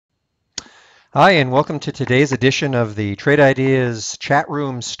Hi, and welcome to today's edition of the Trade Ideas Chat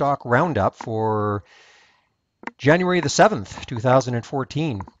Room Stock Roundup for January the 7th,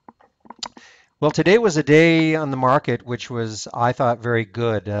 2014. Well, today was a day on the market which was, I thought, very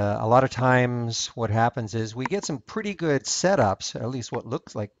good. A lot of times what happens is we get some pretty good setups, at least what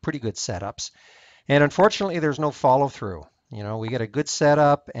looks like pretty good setups, and unfortunately there's no follow through. You know, we get a good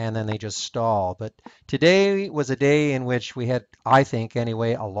setup and then they just stall. But today was a day in which we had, I think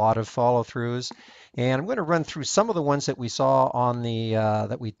anyway, a lot of follow throughs. And I'm going to run through some of the ones that we saw on the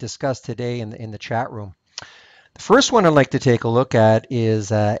that we discussed today in the chat room. The first one I'd like to take a look at is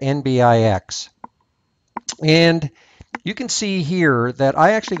NBIX. And you can see here that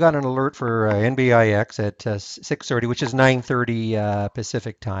I actually got an alert for NBIX at 6:30, which is 9:30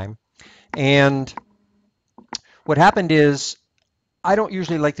 Pacific time. And what happened is I don't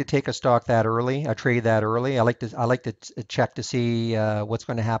usually like to take a stock that early, a trade that early. I like to check to see what's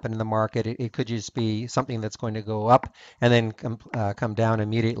going to happen in the market. It could just be something that's going to go up and then come down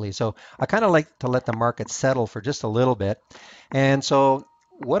immediately. So I kind of like to let the market settle for just a little bit. And so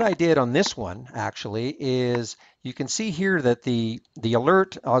what I did on this one actually is you can see here that the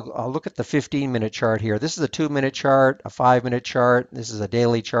alert, I'll look at the 15-minute chart here. This is a 2-minute chart, a 5-minute chart. This is a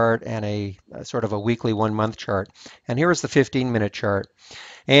daily chart and a sort of a weekly 1-month chart. And here is the 15-minute chart.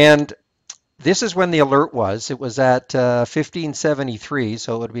 And this is when the alert was. It was at 1573,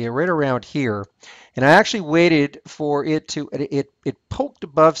 so it would be right around here. And I actually waited for it to, it poked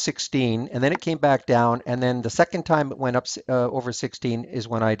above 16, and then it came back down, and then the second time it went up over 16 is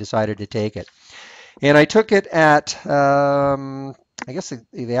when I decided to take it. And I took it at, I guess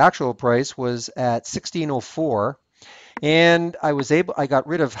the actual price was at 1604. And I got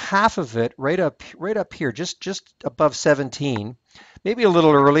rid of half of it right up here, just above 17. Maybe a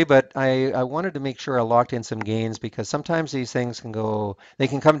little early, but I wanted to make sure I locked in some gains because sometimes these things they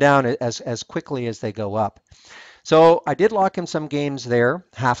can come down as quickly as they go up. So I did lock in some gains there,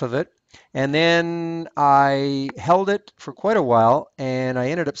 half of it. And then I held it for quite a while, and I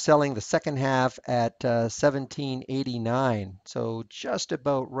ended up selling the second half at 1789. So just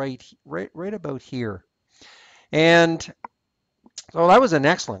about right about here. And so that was an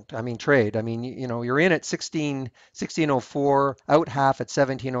excellent, trade. You're in at 1604, out half at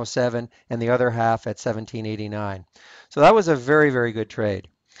 1707, and the other half at 1789. So that was a very, very good trade.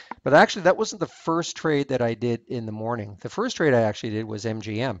 But actually, that wasn't the first trade that I did in the morning. The first trade I actually did was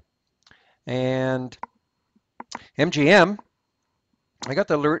MGM. And MGM, I got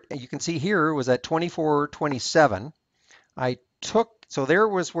the alert, you can see here, was at 24.27. So there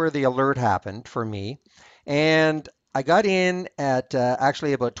was where the alert happened for me. And I got in at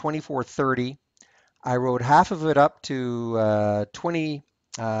actually about 24.30. I rode half of it up to 20.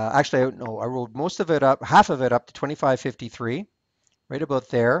 Actually, no, I rode most of it up, half of it up to 25.53, right about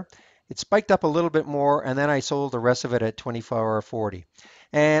there. It spiked up a little bit more, and then I sold the rest of it at 24.40.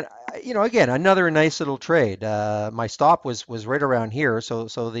 And again, another nice little trade. My stop was right around here, so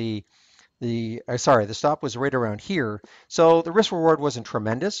the stop was right around here. So the risk reward wasn't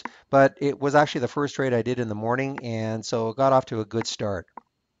tremendous, but it was actually the first trade I did in the morning, and so it got off to a good start.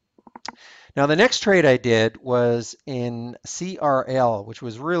 Now, the next trade I did was in CRL, which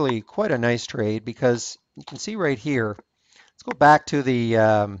was really quite a nice trade because you can see right here. Let's go back to the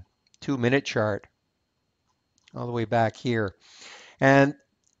 2-minute chart, all the way back here. And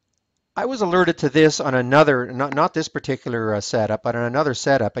I was alerted to this on another, not this particular setup, but on another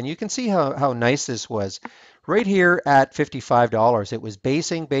setup. And you can see how nice this was. Right here at $55, it was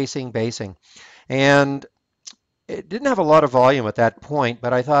basing. And it didn't have a lot of volume at that point,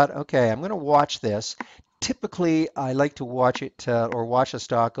 but I thought, okay, I'm going to watch this. Typically, I like to watch it or watch a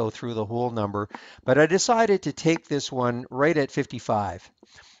stock go through the whole number, but I decided to take this one right at 55.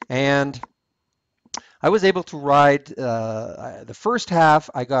 And I was able to ride the first half.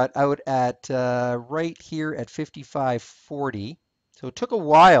 I got out at right here at 55.40. So it took a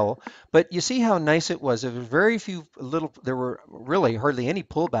while, but you see how nice it was. There was very few there were really hardly any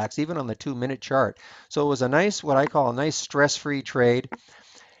pullbacks, even on the 2-minute chart. So it was a nice, what I call a nice stress-free trade.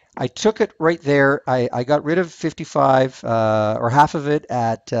 I took it right there. I got rid of 55 or half of it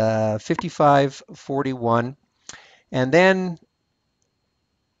at 55.41. And then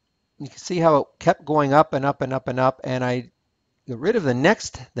you can see how it kept going up and up and up and up. And I got rid of the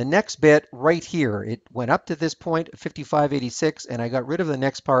next bit right here. It went up to this point, 55.86, and I got rid of the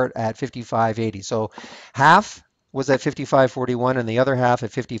next part at 55.80. So half was at 55.41 and the other half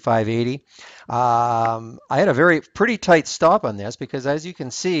at 55.80. I had a pretty tight stop on this because, as you can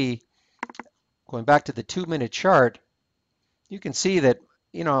see, going back to the 2-minute chart, you can see that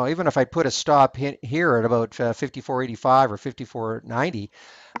even if I put a stop here at about 54.85 or 54.90,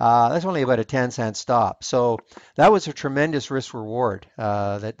 that's only about a 10-cent stop. So that was a tremendous risk reward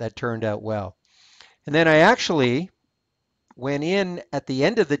that turned out well. And then I actually went in at the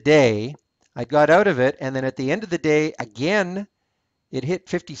end of the day. I got out of it, and then at the end of the day, again, it hit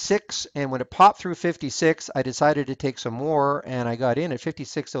 56, and when it popped through 56, I decided to take some more, and I got in at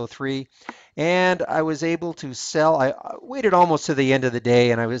 56.03, and I was able to sell. I waited almost to the end of the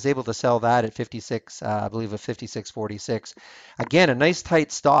day, and I was able to sell that at 56, I believe, at 56.46. Again, a nice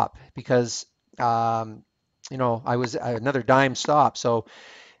tight stop because I was another dime stop, so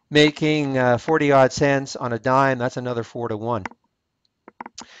making 40 odd cents on a dime, that's another 4 to 1.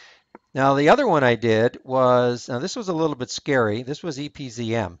 Now, the other one I did was, now this was a little bit scary. This was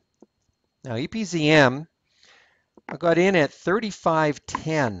EPZM. Now, EPZM, I got in at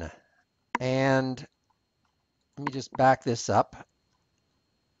 35.10. And let me just back this up.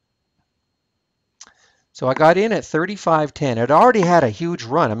 So I got in at 35.10. It already had a huge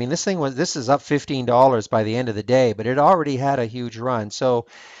run. I mean, this is up $15 by the end of the day, but it already had a huge run. So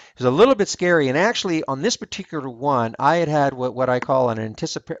it was a little bit scary. And actually, on this particular one, I had what I call an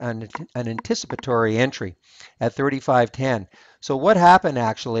anticipatory entry at 35.10. So what happened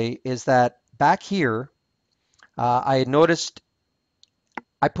actually is that back here, I had noticed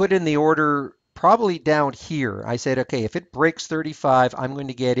I put in the order probably down here. I said, okay, if it breaks 35, I'm going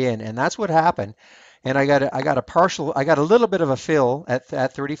to get in, and that's what happened. And I got a little bit of a fill at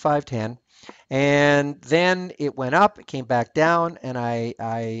 35.10, and then it went up, it came back down, and I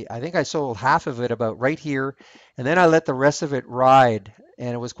think I sold half of it about right here, and then I let the rest of it ride.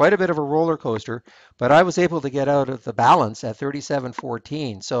 And it was quite a bit of a roller coaster, but I was able to get out of the balance at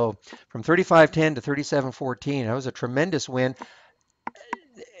 37.14. So from 35.10 to 37.14, that was a tremendous win,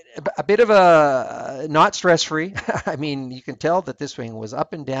 a bit of a not stress free. I mean, you can tell that this swing was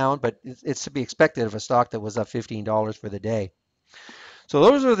up and down, but it's to be expected of a stock that was up $15 for the day. So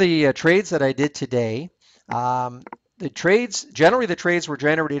those are the trades that I did today. Generally the trades were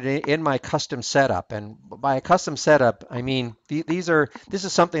generated in my custom setup, and by a custom setup, I mean this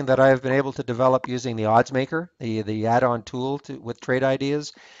is something that I've been able to develop using the odds maker, the add-on tool with trade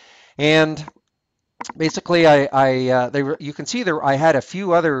ideas, and basically you can see there I had a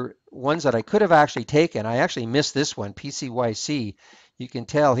few other ones that I could have actually taken. I actually missed this one, PCYC. You can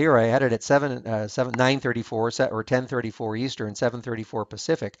tell here I had it at 9:34 or 10:34 Eastern, 7:34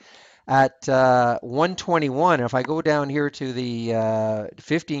 Pacific at 121. If I go down here to the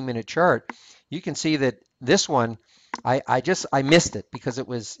 15-minute chart, you can see that this one I missed it because it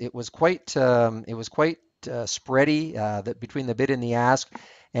was quite spready between the bid and the ask,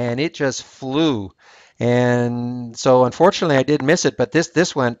 and it just flew. And so unfortunately I did miss it, but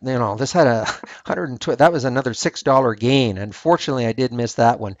this went, this had a 120, that was another $6 gain. Unfortunately I did miss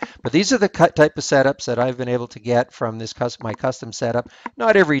that one. But these are the type of setups that I've been able to get from my custom setup.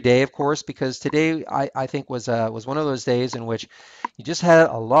 Not every day, of course, because today I think was one of those days in which you just had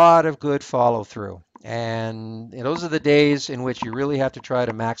a lot of good follow through. And those are the days in which you really have to try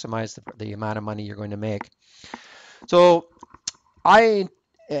to maximize the amount of money you're going to make. So I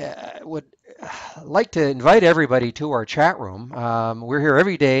would like to invite everybody to our chat room. We're here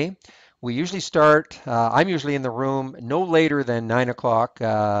every day. We usually start, I'm usually in the room no later than 9 o'clock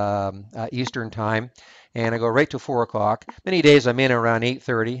Eastern time, and I go right to 4 o'clock. Many days I'm in around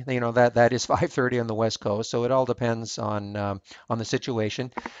 8:30. That is 5:30 on the West Coast, so it all depends on the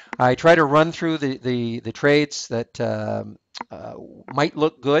situation. I try to run through the trades that uh, might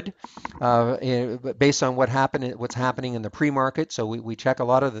look good based on what's happening in the pre-market. So we check a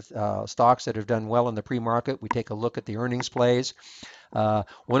lot of the stocks that have done well in the pre-market. We take a look at the earnings plays.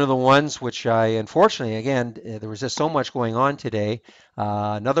 One of the ones which I unfortunately, again, there was just so much going on today.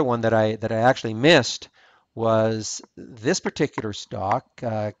 Another one that I actually missed was this particular stock,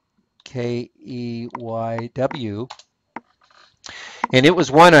 KEYW. And it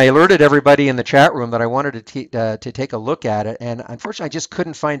was one I alerted everybody in the chat room that I wanted to take a look at it, and unfortunately I just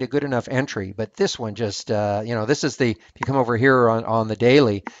couldn't find a good enough entry. But this one just, this is if you come over here on the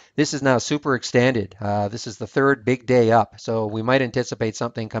daily, this is now super extended. This is the third big day up, so we might anticipate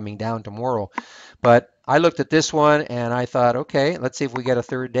something coming down tomorrow. But I looked at this one and I thought, okay, let's see if we get a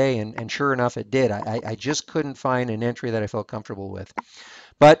third day, and sure enough, it did. I just couldn't find an entry that I felt comfortable with.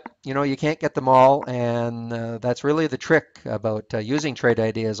 But you can't get them all, and that's really the trick about using trade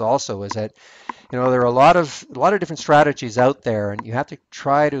ideas. Also, is that there are a lot of different strategies out there, and you have to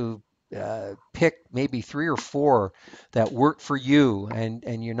try to pick maybe 3 or 4 that work for you,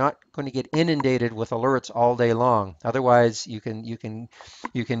 and you're not going to get inundated with alerts all day long. Otherwise, you can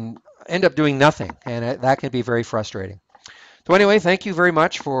end up doing nothing, and that can be very frustrating. So anyway, thank you very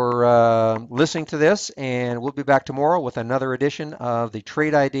much for listening to this, and we'll be back tomorrow with another edition of the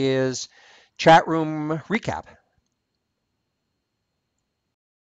Trade Ideas Chat Room Recap.